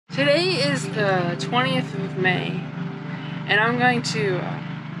Today is the 20th of May, and I'm going to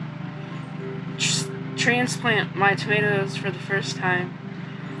transplant my tomatoes for the first time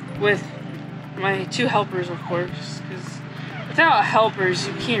with my two helpers, of course, because without helpers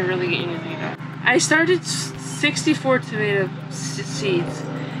you can't really get anything done. I started 64 tomato seeds,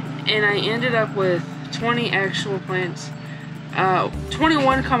 and I ended up with 20 actual plants.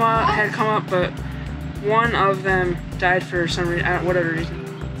 21 had come up, but one of them died for some reason, whatever reason.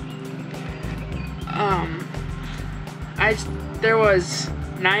 There was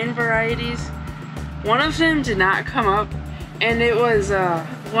 9 varieties. One of them did not come up, and it was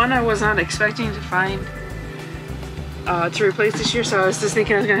one I was not expecting to find to replace this year, so I was just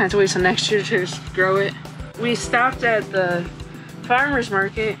thinking I was gonna have to wait till next year to grow it. We stopped at the farmer's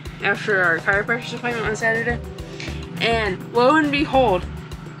market after our chiropractor's appointment on Saturday, and lo and behold,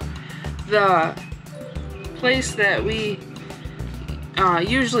 the place that we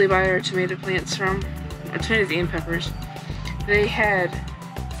usually buy our tomato plants from, or tomatoes and peppers, they had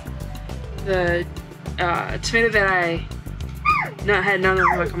the tomato that I had none of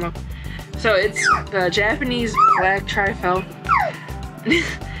them come up. So it's the Japanese black trifle.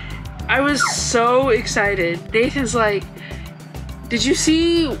 I was so excited. Nathan's like, "Did you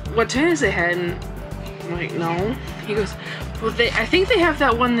see what tomatoes they had?" And I'm like, "No." He goes, "Well, I think they have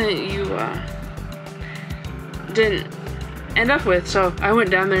that one that you didn't end up with." So I went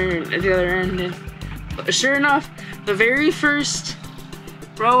down there at the other end, and sure enough, the very first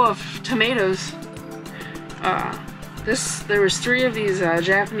row of tomatoes, there was 3 of these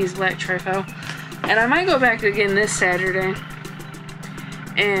Japanese black trifle, and I might go back again this Saturday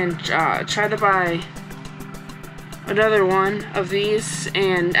and try to buy another one of these.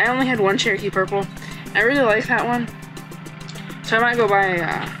 And I only had one Cherokee purple. I really like that one, so I might go buy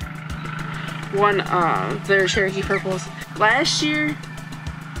one of their Cherokee purples. Last year,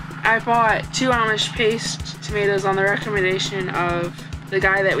 I bought 2 Amish paste tomatoes on the recommendation of the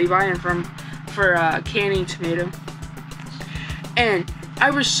guy that we buy them from for canning tomato. And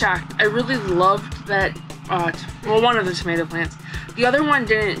I was shocked. I really loved that, well, one of the tomato plants. The other one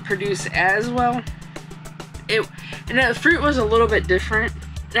didn't produce as well. And the fruit was a little bit different.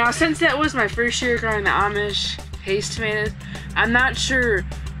 Now, since that was my first year growing the Amish paste tomatoes, I'm not sure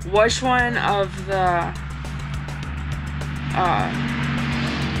which one of the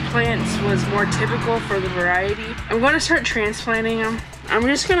plants was more typical for the variety. I'm going to start transplanting them. I'm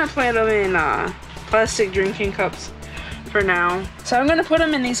just going to plant them in plastic drinking cups for now. So I'm going to put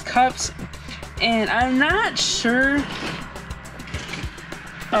them in these cups, and I'm not sure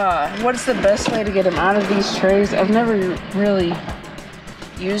what's the best way to get them out of these trays. I've never really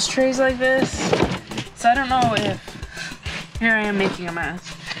used trays like this, so I don't know if, here I am making a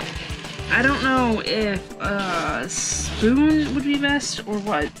mess. I don't know if a spoon would be best or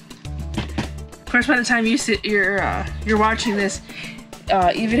what. Of course, by the time you're watching this,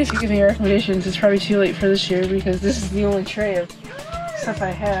 even if you give me recommendations, it's probably too late for this year because this is the only tray of stuff I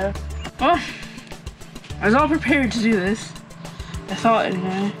have. Well, I was all prepared to do this. I thought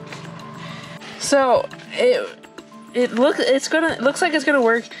anyway. So it looks like it's gonna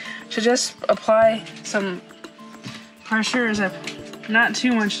work to just apply some pressure, not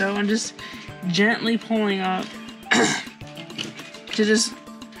too much though, and just gently pulling up to just.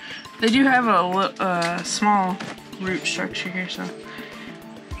 They do have a small root structure here, so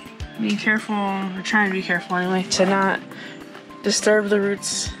be careful, or trying to be careful anyway, to not disturb the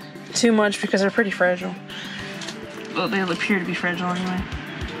roots too much because they're pretty fragile. Well, they appear to be fragile anyway.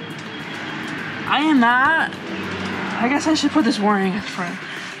 I guess I should put this warning at the front.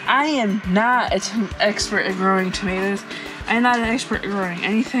 I am not an expert at growing tomatoes. I am not an expert at growing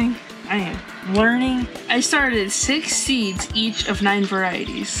anything. I am learning. I started 6 seeds, each of 9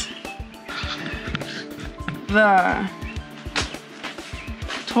 varieties. The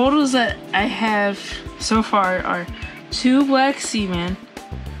totals that I have so far are 2 Black Seaman,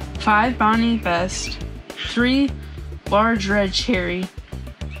 5 Bonnie Best, 3 Large Red Cherry.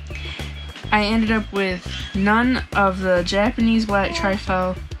 I ended up with none of the Japanese black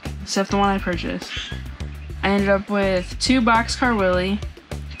trifle except the one I purchased. I ended up with 2 Boxcar Willie,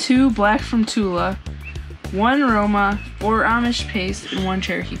 2 Black from Tula, 1 Roma, 4 Amish paste, and 1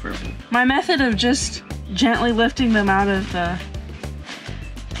 Cherokee purple. My method of just gently lifting them out of the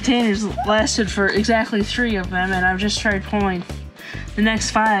containers lasted for exactly 3 of them, and I've just tried pulling the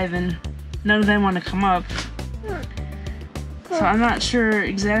next 5, and none of them want to come up. So I'm not sure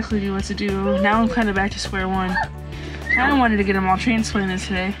exactly what to do. Now I'm kind of back to square one. I wanted to get them all transplanted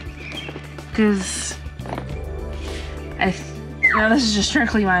today, because this is just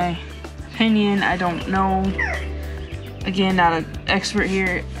strictly my opinion. I don't know again, not an expert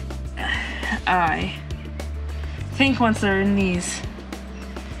here. I think once they're in these,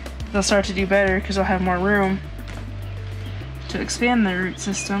 they'll start to do better because they'll have more room to expand their root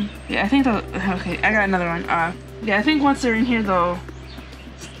system. Yeah, I think they'll, okay, I got another one. Yeah, I think once they're in here, they'll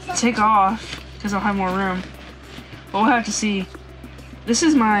take off because they'll have more room. But we'll have to see. This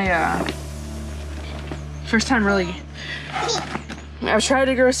is my first time really. I've tried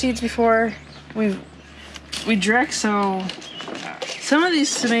to grow seeds before. We direct sow. Some of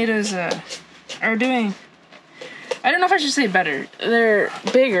these tomatoes are doing, I don't know if I should say better. They're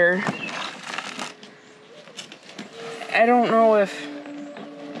bigger. I don't know if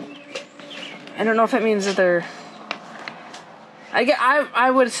that means that they're, I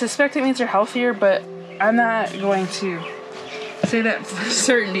would suspect it means they're healthier, but I'm not going to say that for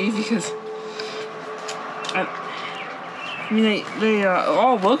certainty because I mean they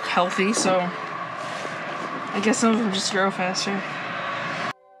all look healthy, so I guess some of them just grow faster.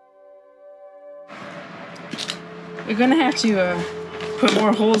 We're gonna have to put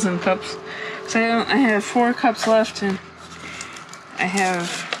more holes in cups. So I have 4 cups left, and I have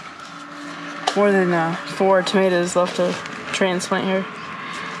more than 4 tomatoes left to transplant here.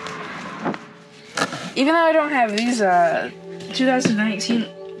 Even though I don't have these 2019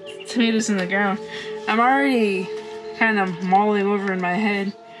 tomatoes in the ground, I'm already kind of mulling over in my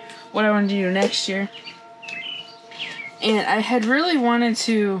head what I want to do next year. And I had really wanted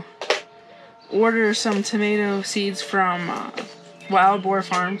to order some tomato seeds from Wild Boar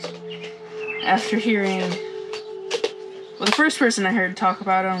Farms after hearing, well, the first person I heard talk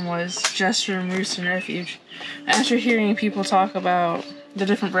about them was Jess from Roost and Refuge. After hearing people talk about the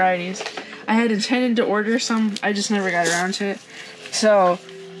different varieties, I had intended to order some, I just never got around to it. So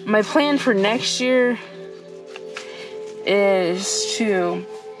my plan for next year is to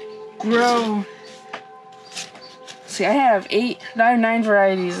grow, see, I have 9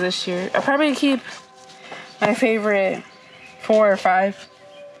 varieties this year. I'll probably keep my favorite 4 or 5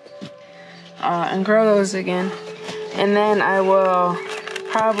 and grow those again. And then I will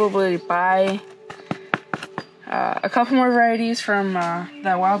probably buy a couple more varieties from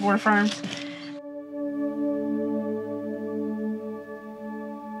that Wild Boar Farms.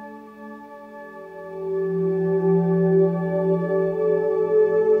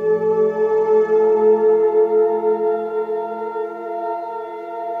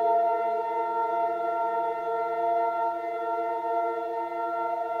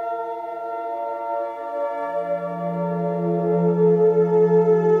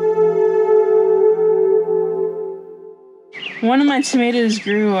 One of my tomatoes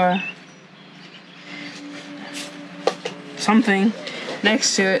grew something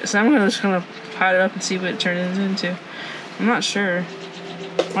next to it, so I'm just gonna pot it up and see what it turns into. I'm not sure.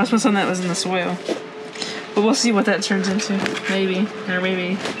 I suppose something that was in the soil, but we'll see what that turns into. Maybe, or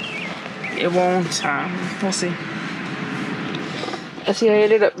maybe it won't. We'll see. Let's see. I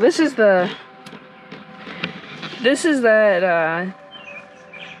ended up. This is that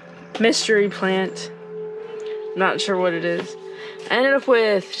mystery plant. Not sure what it is. I ended up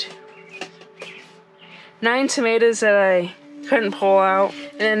with 9 tomatoes that I couldn't pull out.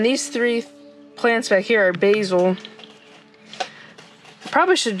 And then these 3 plants back here are basil. I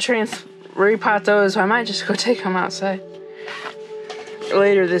probably should repot those, but I might just go take them outside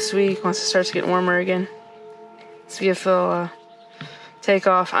later this week once it starts getting warmer again. See if they'll take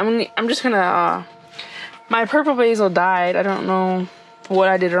off. I'm just gonna, my purple basil died. I don't know what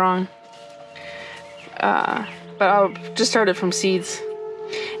I did wrong. But I'll just start it from seeds.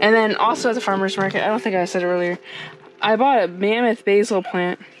 And then also at the farmer's market, I don't think I said it earlier, I bought a mammoth basil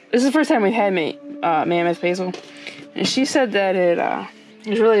plant. This is the first time we've had mammoth basil. And she said that it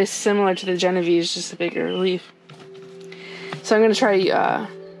is really similar to the Genevieve's, just a bigger leaf. So I'm going to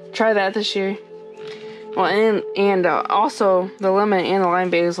try that this year. Well, and also the lemon and the lime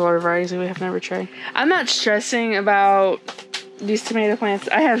basil are varieties that we have never tried. I'm not stressing about these tomato plants.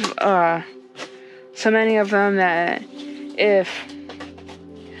 I have so many of them that if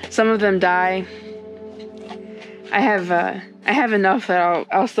some of them die, I have enough that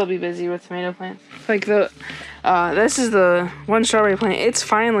I'll still be busy with tomato plants. Like this is the one strawberry plant. It's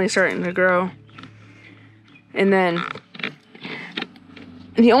finally starting to grow. And then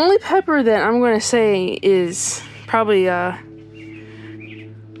the only pepper that I'm going to say is probably got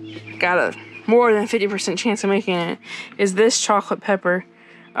a more than 50% chance of making it is this chocolate pepper.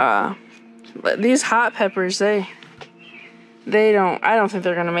 But these hot peppers, I don't think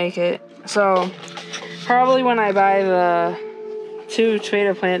they're gonna make it. So probably when I buy the 2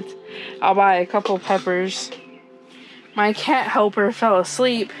 tomato plants, I'll buy a couple peppers. My cat helper fell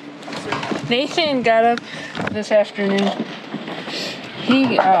asleep Nathan got up this afternoon.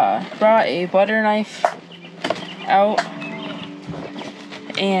 He brought a butter knife out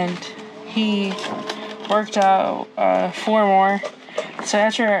and he worked out 4 more. So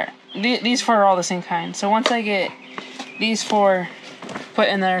after these 4 are all the same kind. So once I get these 4 put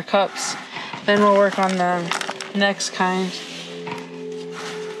in their cups, then we'll work on the next kind.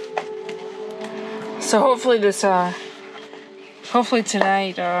 So hopefully hopefully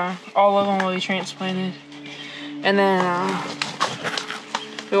tonight, all of them will be transplanted, and then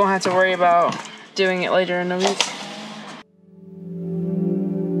we won't have to worry about doing it later in the week.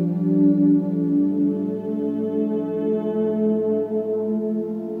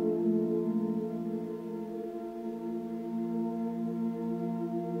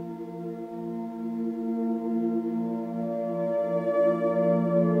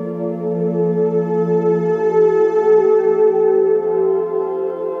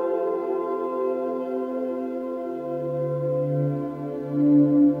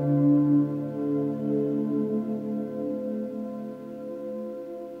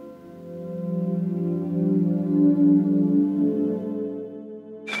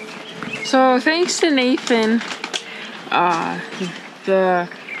 So thanks to Nathan, the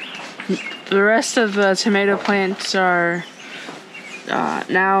rest of the tomato plants are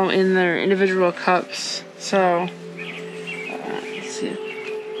now in their individual cups. So let's see,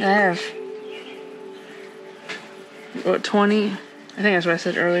 I have what, 20? I think that's what I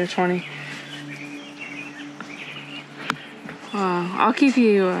said earlier, 20. I'll keep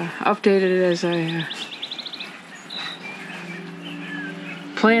you updated as I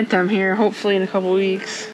plant them here, hopefully in a couple weeks.